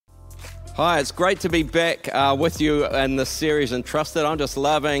Hi, it's great to be back with you in this series, Entrusted. I'm just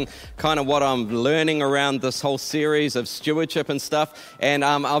loving kind of what I'm learning around this whole series of stewardship and stuff. And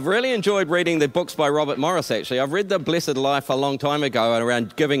I've really enjoyed reading the books by Robert Morris, actually. I've read The Blessed Life a long time ago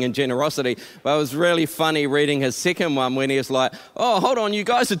around giving and generosity, but it was really funny reading his second one when he was like, oh, hold on, you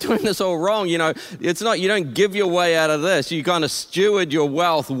guys are doing this all wrong. You know, it's not, you don't give your way out of this. You kind of steward your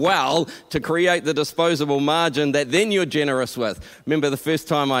wealth well to create the disposable margin that then you're generous with. Remember the first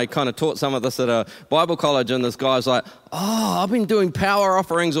time I kind of taught some of this at a Bible college, and this guy's like, oh, I've been doing power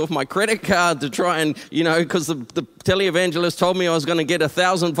offerings off my credit card to try and, you know, because the televangelist told me I was going to get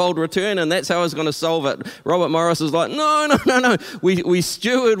 1,000-fold return, and that's how I was going to solve it. Robert Morris is like, no. We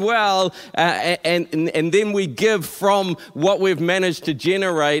steward well, and then we give from what we've managed to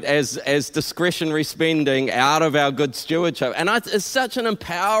generate as discretionary spending out of our good stewardship. And it's such an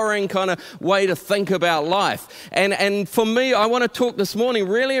empowering kind of way to think about life. And for me, I want to talk this morning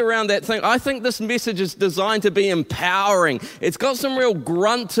really around that thing. I think this message is designed to be empowering. It's got some real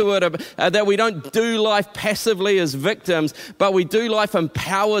grunt to it that we don't do life passively as victims, but we do life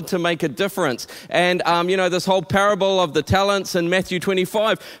empowered to make a difference. And, this whole parable of the talents in Matthew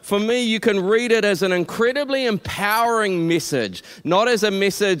 25, for me, you can read it as an incredibly empowering message, not as a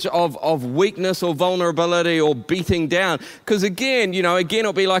message of weakness or vulnerability or beating down. Because again,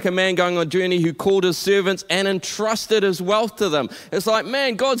 it'll be like a man going on a journey who called his servants and entrusted his wealth to them. It's like,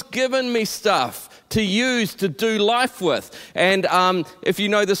 man, God's given me stuff to use to do life with. And if you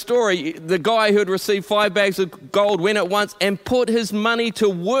know the story, the guy who had received 5 bags of gold went at once and put his money to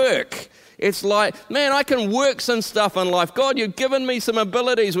work. It's like, man, I can work some stuff in life. God, you've given me some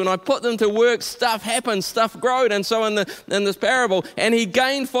abilities. When I put them to work, stuff happens, stuff growed. And so in this parable, and he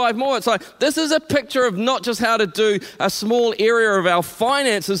gained 5 more. It's like, this is a picture of not just how to do a small area of our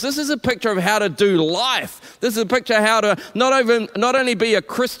finances. This is a picture of how to do life. This is a picture of how to not only be a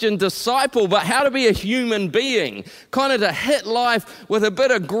Christian disciple, but how to be a human being. Kind of to hit life with a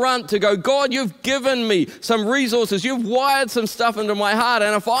bit of grunt to go, God, you've given me some resources. You've wired some stuff into my heart.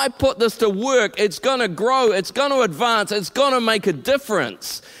 And if I put this to work, it's going to grow, it's going to advance, it's going to make a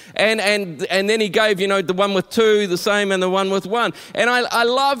difference. And then he gave, the one with 2, the same, and the one with 1. And I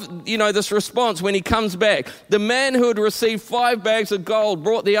love, this response when he comes back. The man who had received 5 bags of gold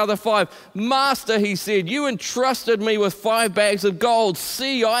brought the other 5. Master, he said, you entrusted me with 5 bags of gold.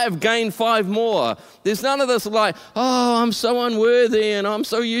 See, I have gained 5 more. There's none of this like, oh, I'm so unworthy and I'm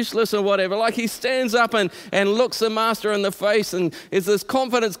so useless or whatever. Like he stands up and looks the master in the face and is this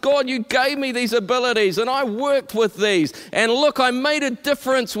confidence, God, you gave me these abilities and I worked with these. And look, I made a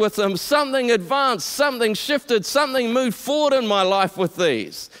difference with them. Something advanced, something shifted, something moved forward in my life with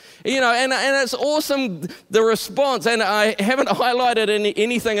these. And it's awesome, the response. And I haven't highlighted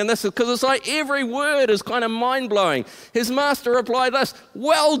anything in this because it's like every word is kind of mind-blowing. His master replied this,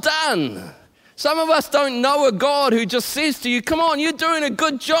 well done. Some of us don't know a God who just says to you, come on, you're doing a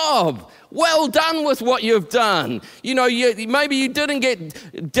good job. Well done with what you've done. Maybe you didn't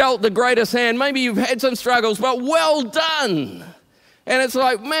get dealt the greatest hand. Maybe you've had some struggles, but well done. And it's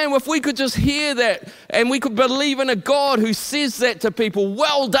like, man, if we could just hear that and we could believe in a God who says that to people,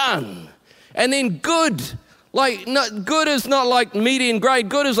 well done. And then good. Good is not like median grade.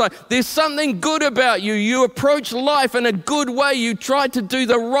 Good is like, there's something good about you. You approach life in a good way. You try to do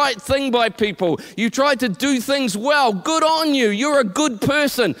the right thing by people. You try to do things well. Good on you. You're a good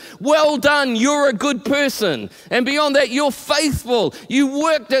person. Well done. You're a good person. And beyond that, you're faithful. You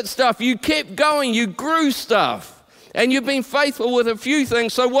worked at stuff. You kept going. You grew stuff. And you've been faithful with a few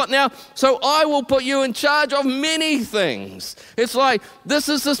things. So what now? So I will put you in charge of many things. It's like, this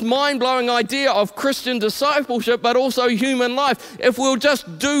is this mind-blowing idea of Christian discipleship, but also human life. If we'll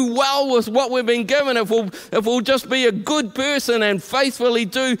just do well with what we've been given, if we'll just be a good person and faithfully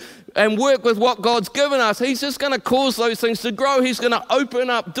do and work with what God's given us, he's just going to cause those things to grow. He's going to open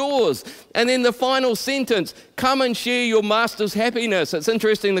up doors. And then the final sentence, come and share your master's happiness. It's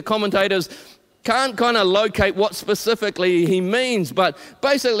interesting, the commentators can't kind of locate what specifically he means, but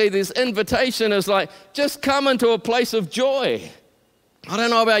basically this invitation is like, just come into a place of joy. I don't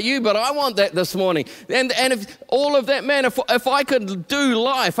know about you, but I want that this morning. And if all of that, man, if I could do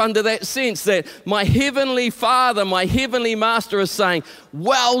life under that sense that my heavenly Father, my heavenly Master is saying,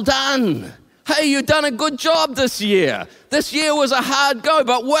 well done. Hey, you've done a good job this year. This year was a hard go,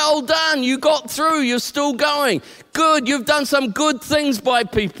 but well done. You got through. You're still going. Good. You've done some good things by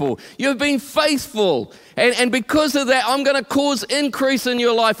people. You've been faithful. And because of that, I'm going to cause increase in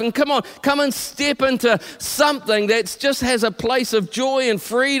your life. And come and step into something that just has a place of joy and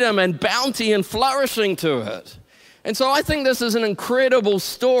freedom and bounty and flourishing to it. And so I think this is an incredible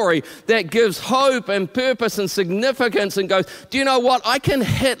story that gives hope and purpose and significance and goes, do you know what? I can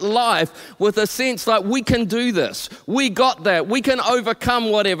hit life with a sense like we can do this. We got that. We can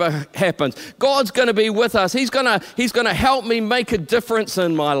overcome whatever happens. God's going to be with us. He's going to help me make a difference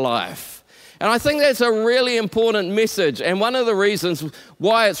in my life. And I think that's a really important message. And one of the reasons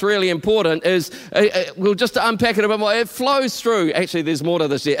why it's really important is, we'll just unpack it a bit more, it flows through. Actually, there's more to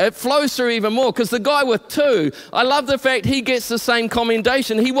this here. It flows through even more because the guy with 2, I love the fact he gets the same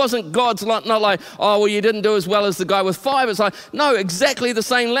commendation. He wasn't God's, not like, oh, well, you didn't do as well as the guy with 5. It's like, no, exactly the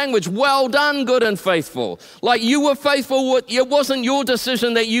same language. Well done, good and faithful. Like you were faithful. It wasn't your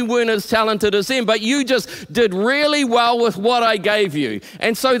decision that you weren't as talented as them, but you just did really well with what I gave you.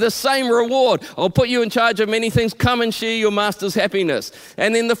 And so the same reward. I'll put you in charge of many things. Come and share your master's happiness.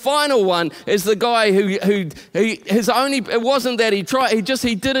 And then the final one is the guy who it wasn't that he tried,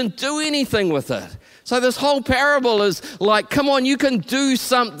 he didn't do anything with it. So this whole parable is like, come on, you can do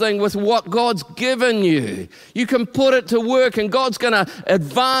something with what God's given you. You can put it to work and God's going to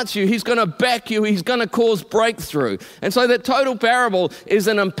advance you. He's going to back you. He's going to cause breakthrough. And so that total parable is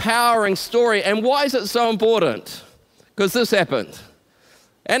an empowering story. And why is it so important? Because this happened.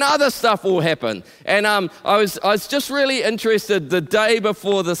 And other stuff will happen. And I was just really interested the day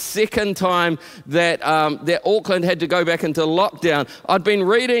before the second time that Auckland had to go back into lockdown. I'd been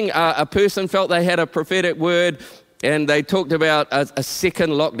reading a person felt they had a prophetic word, and they talked about a second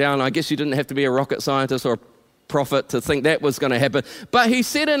lockdown. I guess you didn't have to be a rocket scientist or a prophet to think that was going to happen. But he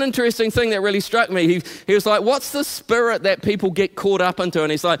said an interesting thing that really struck me. He was like, what's the spirit that people get caught up into?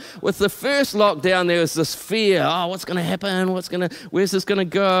 And he's like, with the first lockdown, there was this fear. Oh, what's going to happen? Where's this going to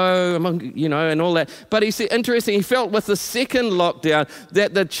go? And all that. But he said, interesting, he felt with the second lockdown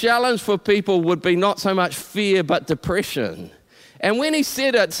that the challenge for people would be not so much fear, but depression. And when he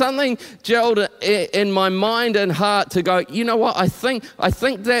said it, something gelled in my mind and heart to go, you know what, I think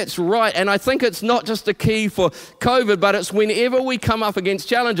that's right. And I think it's not just a key for COVID, but it's whenever we come up against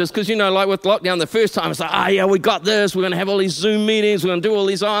challenges. Because, like with lockdown, the first time, it's like, we got this. We're going to have all these Zoom meetings. We're going to do all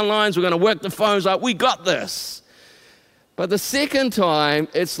these onlines. We're going to work the phones. Like, we got this. But the second time,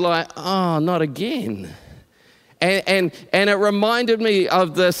 it's like, oh, not again. And it reminded me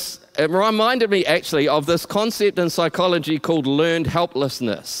of this. It reminded me actually of this concept in psychology called learned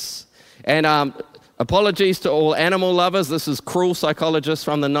helplessness. And apologies to all animal lovers. This is cruel psychologists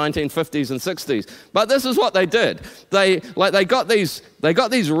from the 1950s and 60s. But this is what they did. They got these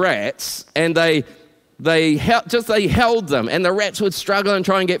rats and they held them, and the rats would struggle and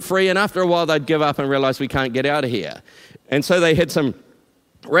try and get free. And after a while, they'd give up and realize we can't get out of here. And so they had some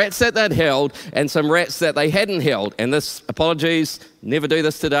rats that they'd held and some rats that they hadn't held. And this, apologies, never do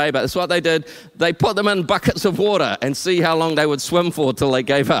this today, but that's what they did. They put them in buckets of water and see how long they would swim for till they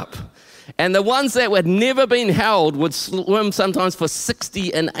gave up. And the ones that had never been held would swim sometimes for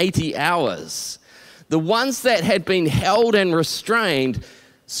 60 and 80 hours. The ones that had been held and restrained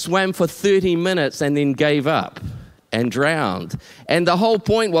swam for 30 minutes and then gave up and drowned. And the whole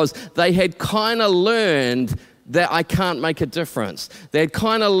point was they had kind of learned that I can't make a difference. They'd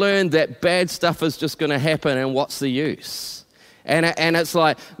kind of learned that bad stuff is just going to happen and what's the use? And it's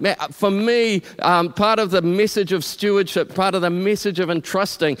like, for me, part of the message of stewardship, part of the message of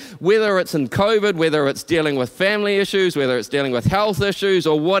entrusting, whether it's in COVID, whether it's dealing with family issues, whether it's dealing with health issues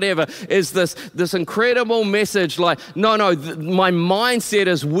or whatever, is this incredible message like, my mindset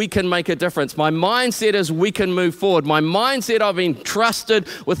is we can make a difference. My mindset is we can move forward. My mindset, I've been trusted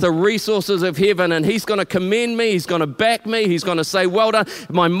with the resources of heaven, and He's going to commend me, He's going to back me, He's going to say, well done.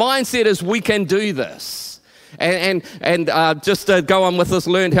 My mindset is we can do this. And just to go on with this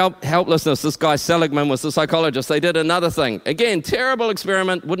learned helplessness, this guy Seligman was the psychologist. They did another thing. Again, terrible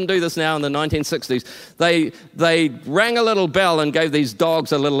experiment. Wouldn't do this now in the 1960s. They rang a little bell and gave these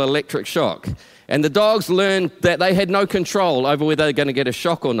dogs a little electric shock. And the dogs learned that they had no control over whether they're going to get a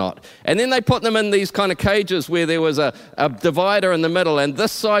shock or not. And then they put them in these kind of cages where there was a divider in the middle. And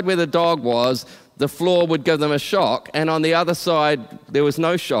this side where the dog was, the floor would give them a shock, and on the other side, there was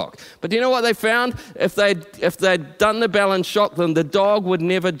no shock. But do you know what they found? If they'd done the bell and shocked them, the dog would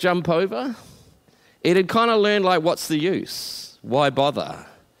never jump over. It had kind of learned, like, what's the use? Why bother?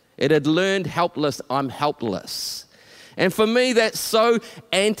 It had learned helpless, I'm helpless. And for me, that's so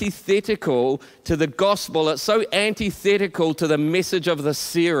antithetical to the gospel. It's so antithetical to the message of the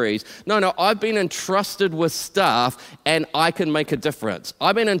series. No, I've been entrusted with stuff and I can make a difference.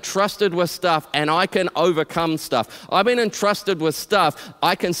 I've been entrusted with stuff and I can overcome stuff. I've been entrusted with stuff,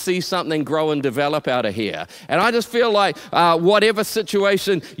 I can see something grow and develop out of here. And I just feel like whatever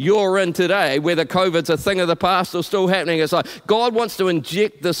situation you're in today, whether COVID's a thing of the past or still happening, it's like God wants to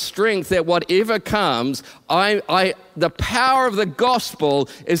inject the strength that whatever comes, the power of the gospel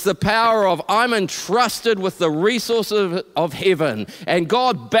is the power of I'm entrusted with the resources of heaven, and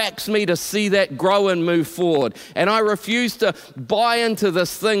God backs me to see that grow and move forward. And I refuse to buy into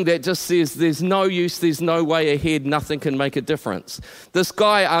this thing that just says there's no use, there's no way ahead, nothing can make a difference. This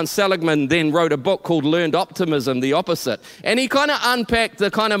guy, Seligman, then wrote a book called Learned Optimism, the opposite. And he kind of unpacked the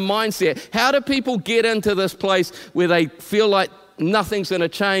kind of mindset. How do people get into this place where they feel like nothing's going to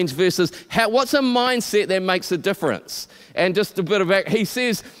change versus what's a mindset that makes a difference? And just a bit of he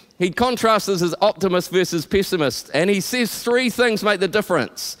says, he contrasts this as optimist versus pessimist. And he says 3 things make the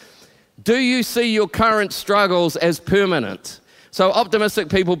difference. Do you see your current struggles as permanent? So optimistic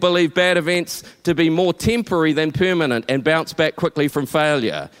people believe bad events to be more temporary than permanent and bounce back quickly from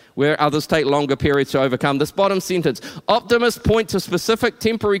failure, where others take longer periods to overcome. This bottom sentence, optimists point to specific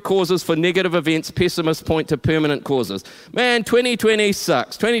temporary causes for negative events, pessimists point to permanent causes. Man, 2020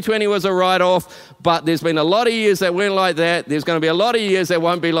 sucks. 2020 was a write-off, but there's been a lot of years that weren't like that. There's going to be a lot of years that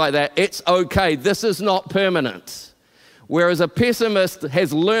won't be like that. It's okay. This is not permanent. Whereas a pessimist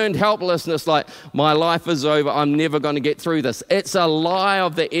has learned helplessness, like, my life is over, I'm never going to get through this. It's a lie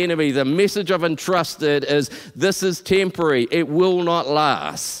of the enemy. The message of entrusted is, this is temporary. It will not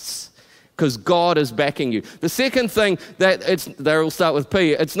last, because God is backing you. The second thing, they all start with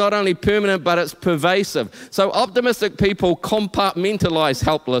P, it's not only permanent, but it's pervasive. So optimistic people compartmentalize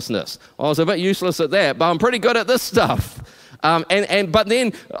helplessness. I was a bit useless at that, but I'm pretty good at this stuff. But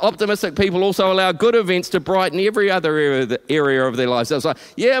then optimistic people also allow good events to brighten every other area of their lives. So it's like,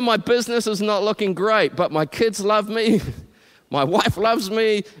 yeah, my business is not looking great, but my kids love me, my wife loves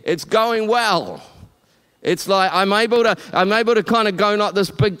me, it's going well. It's like I'm able to kind of go not this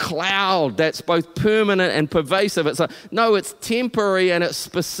big cloud that's both permanent and pervasive. It's like, no, it's temporary and it's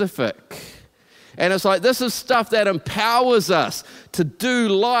specific. And it's like, this is stuff that empowers us to do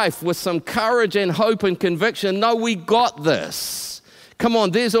life with some courage and hope and conviction. No, we got this. Come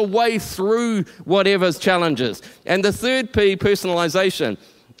on, there's a way through whatever's challenges. And the third P, personalization.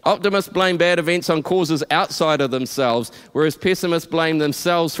 Optimists blame bad events on causes outside of themselves, whereas pessimists blame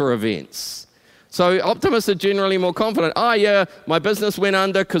themselves for events. So optimists are generally more confident. Oh yeah, my business went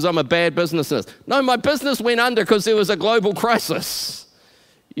under because I'm a bad businessman. No, my business went under because there was a global crisis.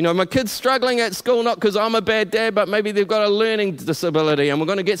 You know, my kid's struggling at school, not because I'm a bad dad, but maybe they've got a learning disability and we're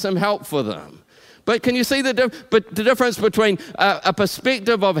going to get some help for them. But can you see the difference between a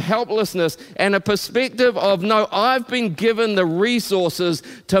perspective of helplessness and a perspective of, no, I've been given the resources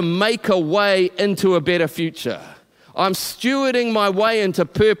to make a way into a better future. I'm stewarding my way into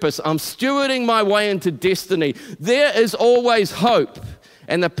purpose. I'm stewarding my way into destiny. There is always hope.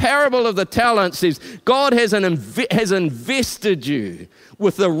 And the parable of the talents says God has invested you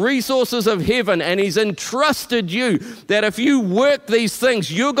with the resources of heaven, and he's entrusted you that if you work these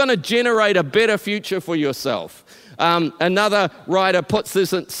things, you're going to generate a better future for yourself. Another writer puts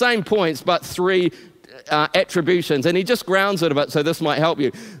this at same points, but 3 attributions, and he just grounds it a bit, so this might help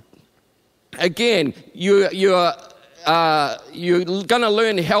you. Again, you're going to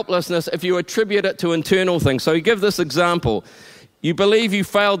learn helplessness if you attribute it to internal things. So he gives this example. You believe you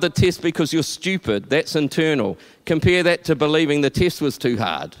failed the test because you're stupid. That's internal. Compare that to believing the test was too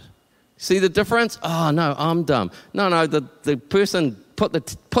hard. See the difference? Oh, no, I'm dumb. No, the person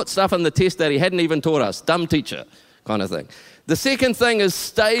put stuff in the test that he hadn't even taught us. Dumb teacher kind of thing. The second thing is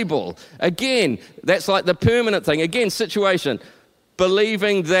stable. Again, that's like the permanent thing. Again, situation.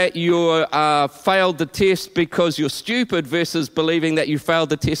 Believing that you failed the test because you're stupid versus believing that you failed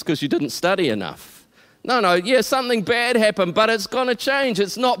the test because you didn't study enough. No, yeah, something bad happened, but it's going to change.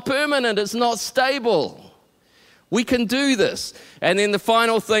 It's not permanent. It's not stable. We can do this. And then the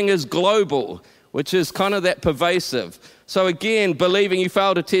final thing is global, which is kind of that pervasive. So again, believing you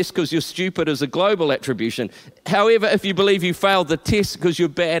failed a test because you're stupid is a global attribution. However, if you believe you failed the test because you're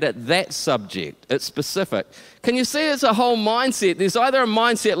bad at that subject, it's specific. Can you see it's a whole mindset? There's either a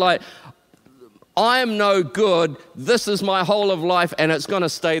mindset like, I am no good, this is my whole of life, and it's going to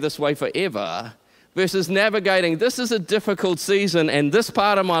stay this way forever, versus navigating, this is a difficult season and this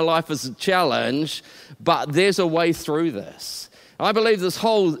part of my life is a challenge, but there's a way through this. I believe this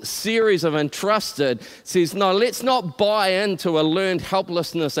whole series of Entrusted says, no, let's not buy into a learned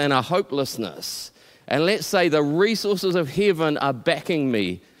helplessness and a hopelessness. And let's say the resources of heaven are backing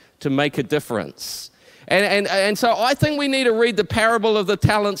me to make a difference. And so I think we need to read the parable of the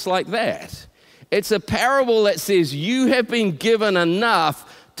talents like that. It's a parable that says you have been given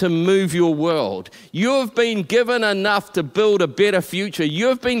enough to move your world. You've been given enough to build a better future.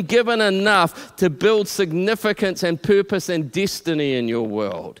 You've been given enough to build significance and purpose and destiny in your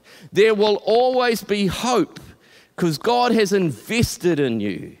world. There will always be hope because God has invested in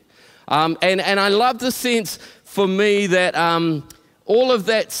you. And I love the sense for me that all of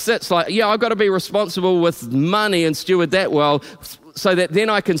that sits like, I've got to be responsible with money and steward that well, so that then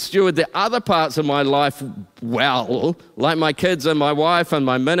I can steward the other parts of my life well, like my kids and my wife and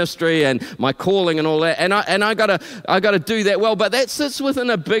my ministry and my calling and all that. And I gotta do that well. But that sits within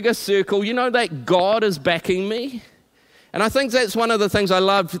a bigger circle. You know that God is backing me. And I think that's one of the things I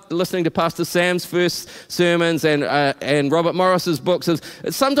love listening to Pastor Sam's first sermons and Robert Morris's books is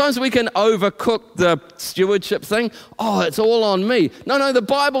sometimes we can overcook the stewardship thing. Oh, it's all on me. No, the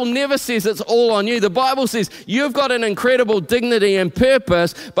Bible never says it's all on you. The Bible says you've got an incredible dignity and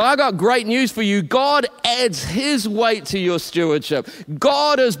purpose, but I got great news for you. God adds his weight to your stewardship.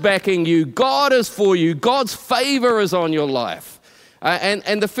 God is backing you. God is for you. God's favor is on your life.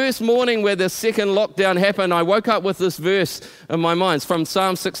 And the first morning where the second lockdown happened, I woke up with this verse in my mind. It's from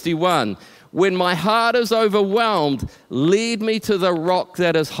Psalm 61. When my heart is overwhelmed, lead me to the rock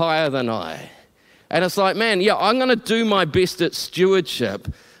that is higher than I. And it's like, man, I'm going to do my best at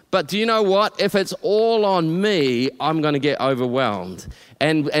stewardship. But do you know what? If it's all on me, I'm going to get overwhelmed.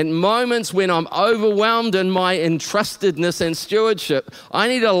 And moments when I'm overwhelmed in my entrustedness and stewardship, I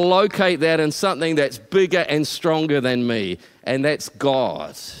need to locate that in something that's bigger and stronger than me, and that's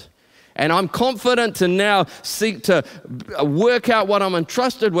God. And I'm confident to now seek to work out what I'm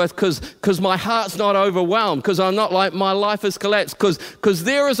entrusted with because my heart's not overwhelmed, because I'm not like my life has collapsed, because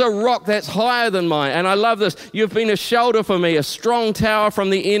there is a rock that's higher than mine. And I love this. You've been a shelter for me, a strong tower from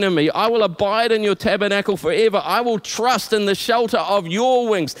the enemy. I will abide in your tabernacle forever. I will trust in the shelter of your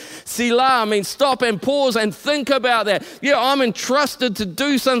wings. Selah, stop and pause and think about that. I'm entrusted to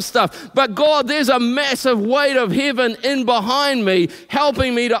do some stuff. But God, there's a massive weight of heaven in behind me,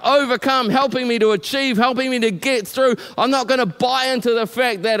 helping me to overcome, helping me to achieve, helping me to get through. I'm not going to buy into the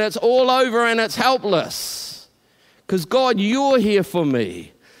fact that it's all over and it's helpless. Because God, you're here for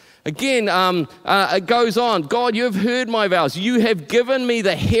me. Again, it goes on. God, you've heard my vows. You have given me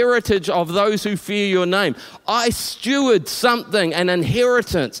the heritage of those who fear your name. I steward something, an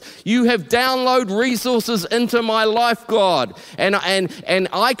inheritance. You have downloaded resources into my life, God. And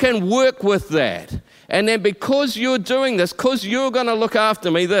I can work with that. And then because you're doing this, because you're going to look after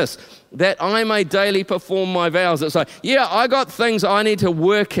me, that I may daily perform my vows. It's like, I got things I need to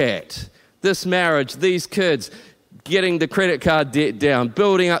work at. This marriage, these kids, getting the credit card debt down,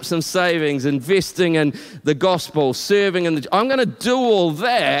 building up some savings, investing in the gospel, serving in I'm going to do all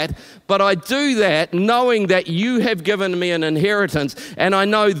that, but I do that knowing that you have given me an inheritance, and I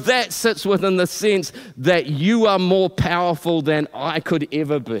know that sits within the sense that you are more powerful than I could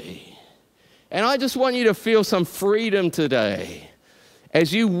ever be. And I just want you to feel some freedom today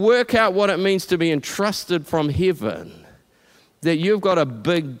as you work out what it means to be entrusted from heaven, that you've got a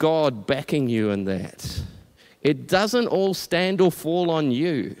big God backing you in that. It doesn't all stand or fall on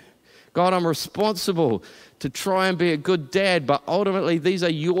you. God, I'm responsible to try and be a good dad, but ultimately these are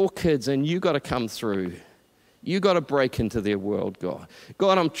your kids and you got to come through. You got to break into their world, God.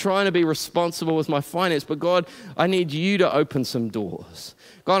 God, I'm trying to be responsible with my finance, but God, I need you to open some doors.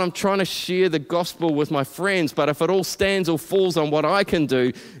 God, I'm trying to share the gospel with my friends, but if it all stands or falls on what I can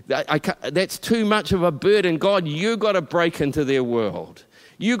do, that's too much of a burden. God, you got to break into their world.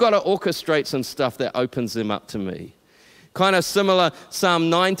 You got to orchestrate some stuff that opens them up to me. Kind of similar, Psalm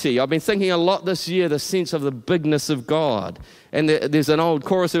 90. I've been thinking a lot this year, the sense of the bigness of God. And there's an old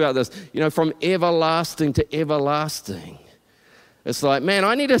chorus about this, from everlasting to everlasting. It's like, man,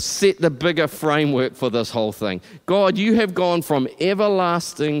 I need to set the bigger framework for this whole thing. God, you have gone from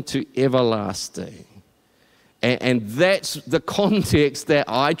everlasting to everlasting. And that's the context that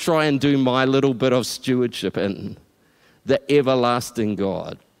I try and do my little bit of stewardship in. The everlasting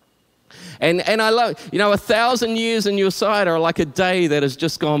God. And I love, 1,000 years in your sight are like a day that has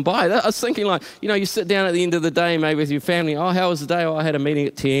just gone by. I was thinking you sit down at the end of the day, maybe with your family. Oh, how was the day? Oh, I had a meeting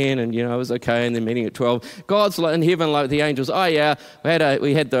at 10 and, it was okay. And then meeting at 12. God's like in heaven, like the angels. Oh, yeah,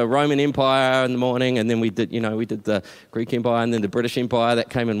 we had the Roman Empire in the morning, and then we did the Greek Empire, and then the British Empire that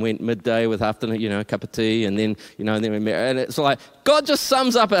came and went midday with afternoon, a cup of tea. And then, then we met. And it's like, God just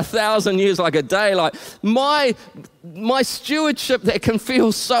sums up 1,000 years like a day. Like my stewardship that can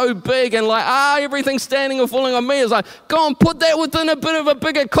feel so big and everything's standing or falling on me is like, go and put that within a bit of a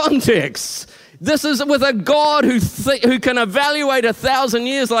bigger context. This is with a God who can evaluate 1,000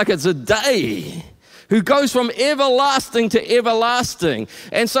 years like it's a day, who goes from everlasting to everlasting.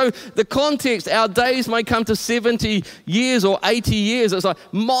 And so the context, our days may come to 70 years or 80 years. It's like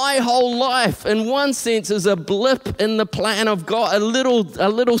my whole life, in one sense, is a blip in the plan of God, a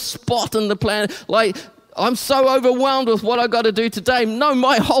little spot in the plan. Like, I'm so overwhelmed with what I got to do today. No,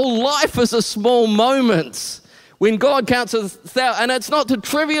 my whole life is a small moment. When God counts 1,000, and it's not to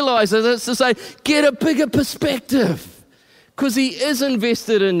trivialize it, it's to say, get a bigger perspective, because He is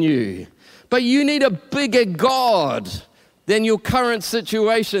invested in you. But you need a bigger God than your current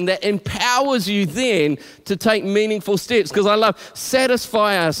situation that empowers you then to take meaningful steps. Because I love,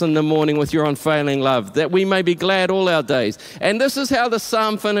 satisfy us in the morning with your unfailing love, that we may be glad all our days. And this is how the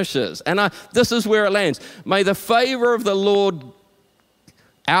psalm finishes. And this is where it lands. May the favor of the Lord,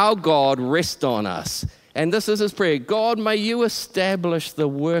 our God, rest on us. And this is his prayer. God, may you establish the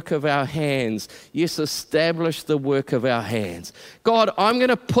work of our hands. Yes, establish the work of our hands. God, I'm going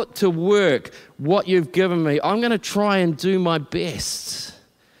to put to work what you've given me. I'm going to try and do my best.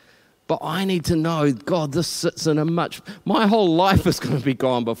 But I need to know, God, this sits in my whole life is going to be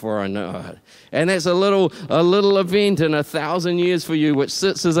gone before I know it. And that's a little event in 1,000 years for you, which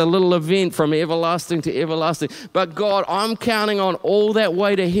sits as a little event from everlasting to everlasting. But God, I'm counting on all that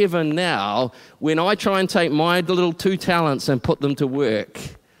way to heaven now when I try and take my little 2 talents and put them to work,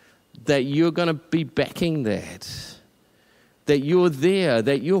 that you're going to be backing that you're there,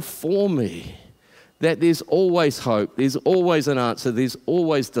 that you're for me. That there's always hope, there's always an answer, there's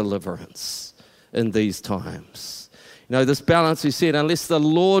always deliverance in these times. You know, this balance, he said, unless the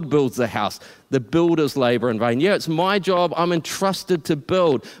Lord builds the house, the builders labor in vain. Yeah, it's my job, I'm entrusted to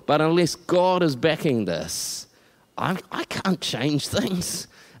build, but unless God is backing this, I can't change things.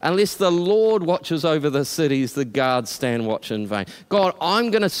 Unless the Lord watches over the cities, the guards stand watch in vain. God,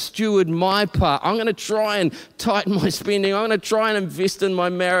 I'm going to steward my part. I'm going to try and tighten my spending. I'm going to try and invest in my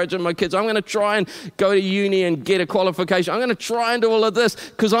marriage and my kids. I'm going to try and go to uni and get a qualification. I'm going to try and do all of this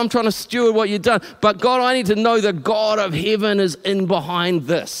because I'm trying to steward what you've done. But God, I need to know the God of heaven is in behind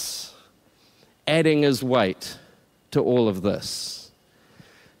this, adding his weight to all of this.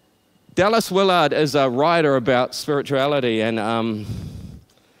 Dallas Willard is a writer about spirituality, and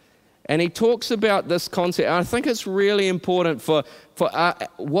he talks about this concept. I think it's really important for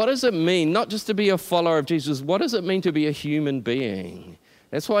what does it mean, not just to be a follower of Jesus, what does it mean to be a human being?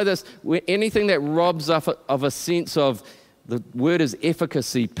 That's why anything that robs us of a sense of, the word is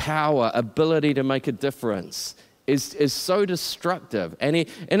efficacy, power, ability to make a difference, is so destructive. And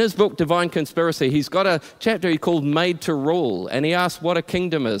in his book, Divine Conspiracy, he's got a chapter he called Made to Rule, and he asks what a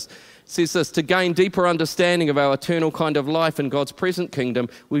kingdom is. Says this: to gain deeper understanding of our eternal kind of life in God's present kingdom,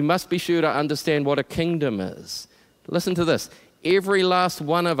 we must be sure to understand what a kingdom is. Listen to this. Every last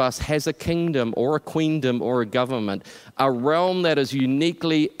one of us has a kingdom or a queendom or a government, a realm that is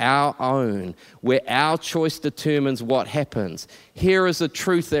uniquely our own, where our choice determines what happens. Here is a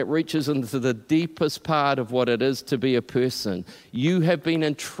truth that reaches into the deepest part of what it is to be a person. You have been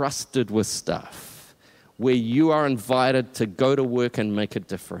entrusted with stuff where you are invited to go to work and make a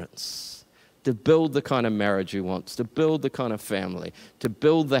difference, to build the kind of marriage you want, to build the kind of family, to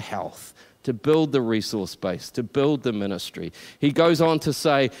build the health, to build the resource base, to build the ministry. He goes on to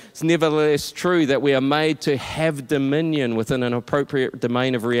say, it's nevertheless true that we are made to have dominion within an appropriate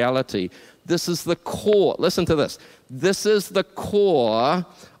domain of reality. This is the core, listen to this, this is the core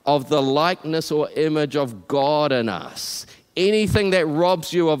of the likeness or image of God in us. Anything that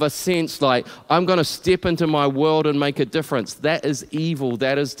robs you of a sense like, I'm going to step into my world and make a difference, that is evil,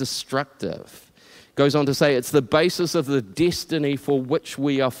 that is destructive. Goes on to say it's the basis of the destiny for which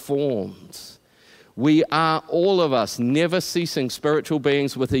we are formed. We are, all of us, never ceasing spiritual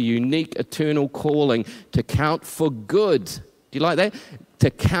beings with a unique eternal calling to count for good. Do you like that? To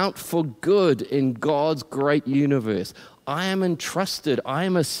count for good in God's great universe. I am entrusted, I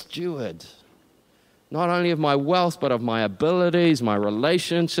am a steward. Not only of my wealth, but of my abilities, my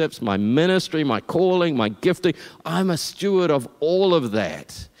relationships, my ministry, my calling, my gifting. I'm a steward of all of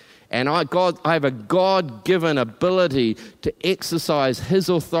that. And I have a God-given ability to exercise his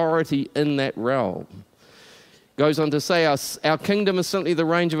authority in that realm. Goes on to say our kingdom is simply the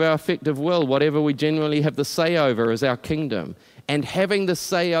range of our effective will. Whatever we generally have the say over is our kingdom. And having the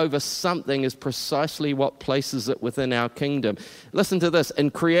say over something is precisely what places it within our kingdom. Listen to this. In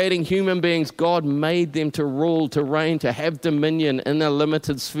creating human beings, God made them to rule, to reign, to have dominion in a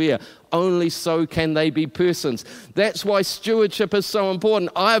limited sphere. Only so can they be persons. That's why stewardship is so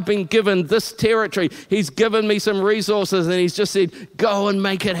important. I have been given this territory. He's given me some resources, and he's just said, go and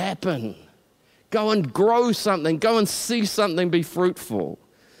make it happen. Go and grow something. Go and see something be fruitful.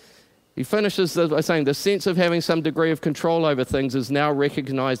 He finishes by saying, the sense of having some degree of control over things is now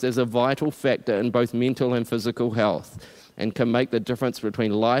recognized as a vital factor in both mental and physical health, and can make the difference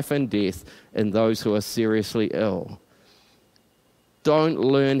between life and death in those who are seriously ill. Don't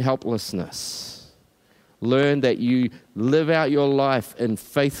learn helplessness. Learn that you live out your life in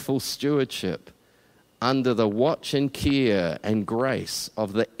faithful stewardship under the watch and care and grace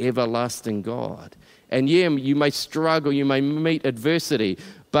of the everlasting God. And yeah, you may struggle, you may meet adversity,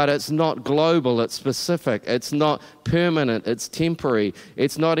 but it's not global, it's specific, it's not permanent, it's temporary,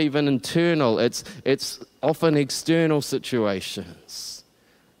 it's not even internal, it's often external situations.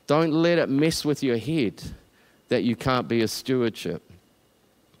 Don't let it mess with your head that you can't be a stewardship.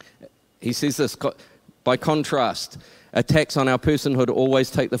 He says this, by contrast, attacks on our personhood always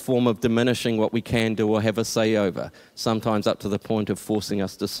take the form of diminishing what we can do or have a say over, sometimes up to the point of forcing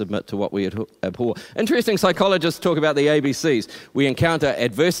us to submit to what we abhor. Interesting, psychologists talk about the ABCs. We encounter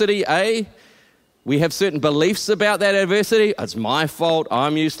adversity, A. We have certain beliefs about that adversity. It's my fault,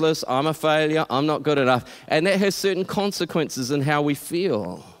 I'm useless, I'm a failure, I'm not good enough. And that has certain consequences in how we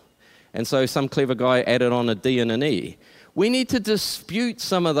feel. And so some clever guy added on a D and an E. We need to dispute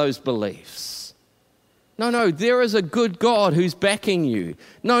some of those beliefs. No, there is a good God who's backing you.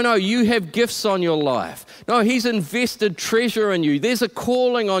 No, you have gifts on your life. No, He's invested treasure in you. There's a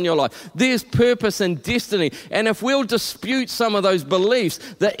calling on your life. There's purpose and destiny. And if we'll dispute some of those beliefs,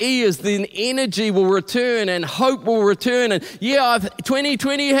 the E is then energy will return and hope will return. And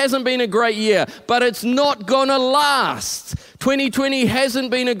 2020 hasn't been a great year, but it's not going to last. 2020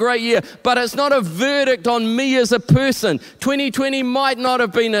 hasn't been a great year, but it's not a verdict on me as a person. 2020 might not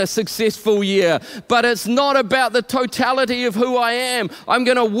have been a successful year, but it's not about the totality of who I am. I'm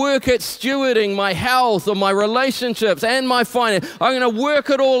going to work at stewarding my health or my relationships and my finance. I'm going to work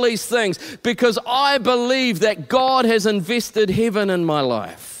at all these things because I believe that God has invested heaven in my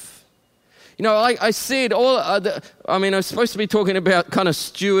life. You know, I said, I'm supposed to be talking about kind of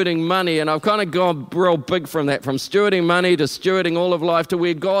stewarding money, and I've kind of gone real big from that, from stewarding money to stewarding all of life to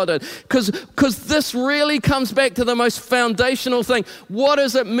where God is. Because this really comes back to the most foundational thing. What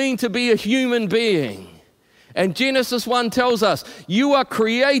does it mean to be a human being? And Genesis 1 tells us, you are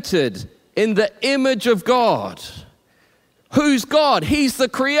created in the image of God. Who's God? He's the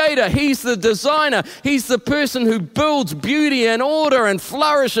creator. He's the designer. He's the person who builds beauty and order and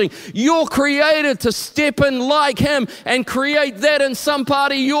flourishing. You're created to step in like Him and create that in some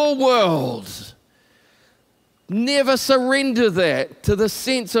part of your world. Never surrender that to the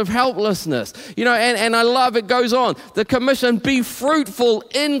sense of helplessness. You know, and I love it goes on. The commission, be fruitful,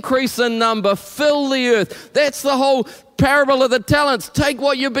 increase in number, fill the earth. That's the whole parable of the talents. Take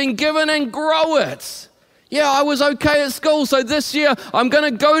what you've been given and grow it. Yeah, I was okay at school, so this year I'm going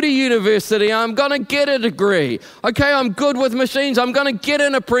to go to university. I'm going to get a degree. Okay, I'm good with machines. I'm going to get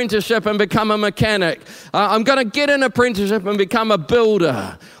an apprenticeship and become a mechanic. I'm going to get an apprenticeship and become a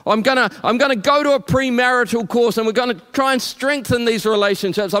builder. I'm going to go to a premarital course, and we're going to try and strengthen these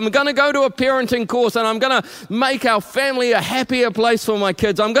relationships. I'm going to go to a parenting course, and I'm going to make our family a happier place for my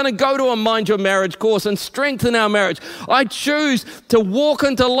kids. I'm going to go to a Mind Your Marriage course and strengthen our marriage. I choose to walk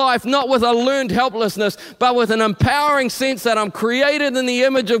into life not with a learned helplessness, but with an empowering sense that I'm created in the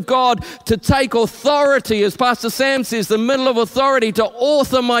image of God to take authority, as Pastor Sam says, the middle of authority, to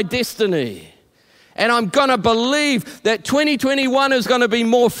author my destiny. And I'm going to believe that 2021 is going to be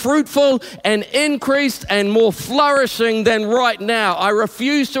more fruitful and increased and more flourishing than right now. I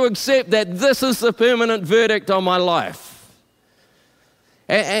refuse to accept that this is the permanent verdict on my life.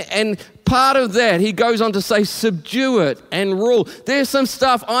 And part of that, he goes on to say, subdue it and rule. There's some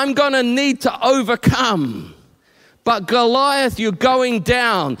stuff I'm going to need to overcome. But Goliath, you're going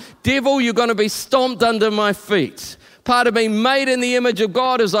down. Devil, you're going to be stomped under my feet. Part of being made in the image of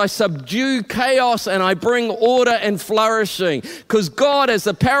God is I subdue chaos and I bring order and flourishing. Because God, as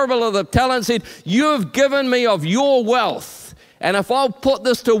the parable of the talent said, you have given me of your wealth. And if I'll put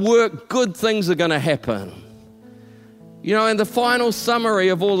this to work, good things are going to happen. You know, and the final summary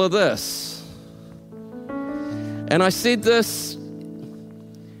of all of this, and I said this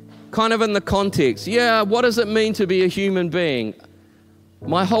kind of in the context, what does it mean to be a human being?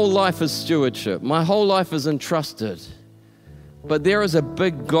 My whole life is stewardship. My whole life is entrusted. But there is a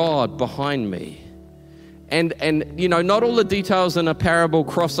big God behind me. And you know, not all the details in a parable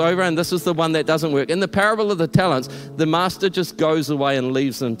cross over, and this is the one that doesn't work. In the parable of the talents, the master just goes away and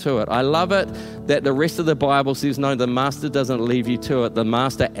leaves them to it. I love it that the rest of the Bible says, no, the master doesn't leave you to it. The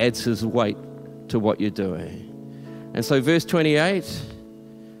master adds his weight to what you're doing. And so verse 28,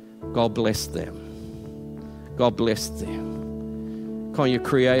 God bless them. God bless them. Con, you're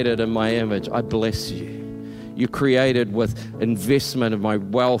created in my image. I bless you. You're created with investment of my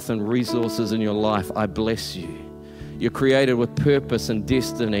wealth and resources in your life. I bless you. You're created with purpose and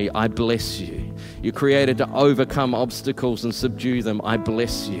destiny. I bless you. You're created to overcome obstacles and subdue them. I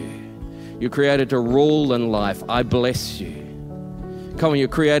bless you. You're created to rule in life. I bless you. Come on, you're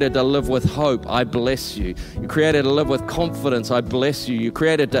created to live with hope. I bless you. You're created to live with confidence. I bless you. You're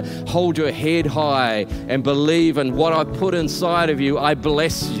created to hold your head high and believe in what I put inside of you. I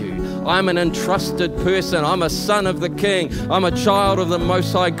bless you. I'm an entrusted person. I'm a son of the King. I'm a child of the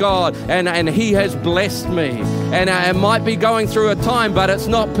Most High God, and He has blessed me. And it might be going through a time, but it's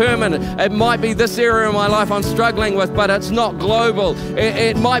not permanent. It might be this area of my life I'm struggling with, but it's not global.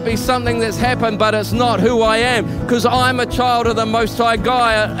 It might be something that's happened, but it's not who I am, because I'm a child of the Most High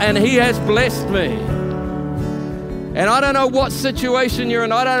God, and He has blessed me. And I don't know what situation you're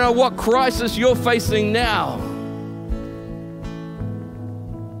in. I don't know what crisis you're facing now.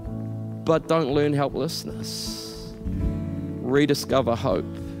 But don't learn helplessness. Rediscover hope,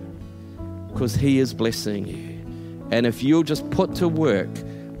 because He is blessing you. And if you'll just put to work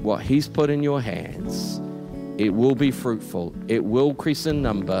what He's put in your hands, it will be fruitful. It will increase in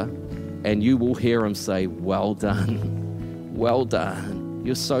number, and you will hear Him say, well done, well done.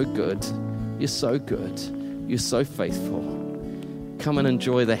 You're so good. You're so good. You're so faithful. Come and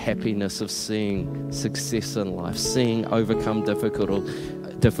enjoy the happiness of seeing success in life, seeing overcome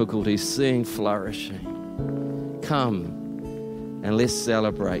difficulties, seeing flourishing. Come and let's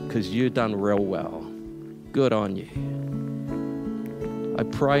celebrate, because you've done real well. Good on you. I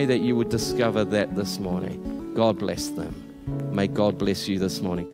pray that you would discover that this morning. God bless them. May God bless you this morning.